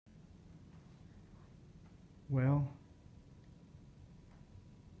Well,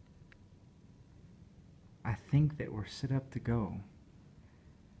 I think that we're set up to go.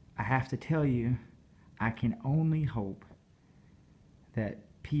 I have to tell you, I can only hope that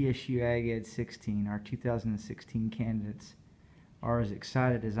PSU Ag Ed 16, our 2016 candidates, are as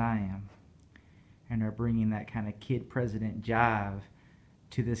excited as I am and are bringing that kind of kid president jive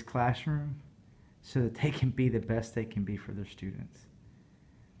to this classroom so that they can be the best they can be for their students.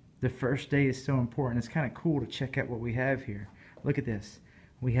 The first day is so important. It's kind of cool to check out what we have here. Look at this.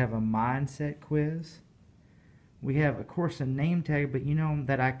 We have a mindset quiz. We have, of course, a name tag, but you know,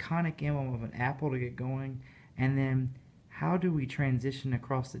 that iconic emblem of an apple to get going. And then how do we transition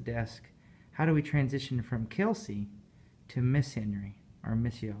across the desk? How do we transition from Kelsey to Miss Henry or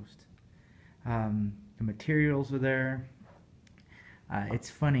Miss Yost? The materials are there. It's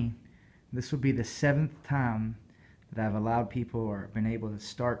funny. This will be the 7th time that I've allowed people or been able to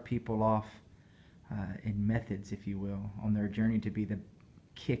start people off in methods, if you will, on their journey to be the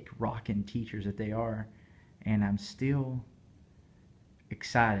kick-rockin' teachers that they are. And I'm still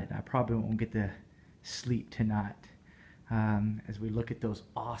excited. I probably won't get to sleep tonight as we look at those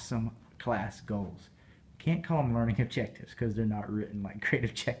awesome class goals. Can't call them learning objectives because they're not written like great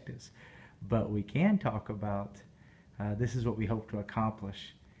objectives. But we can talk about this is what we hope to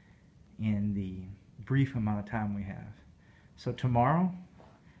accomplish in the brief amount of time we have. So tomorrow,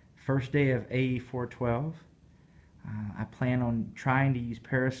 first day of AE 412, I plan on trying to use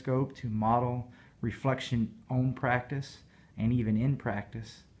Periscope to model reflection on practice and even in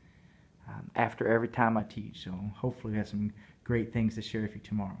practice after every time I teach. So hopefully we have some great things to share with you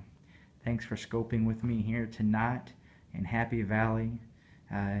tomorrow. Thanks for scoping with me here tonight in Happy Valley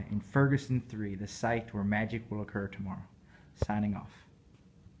in Ferguson 3, the site where magic will occur tomorrow. Signing off.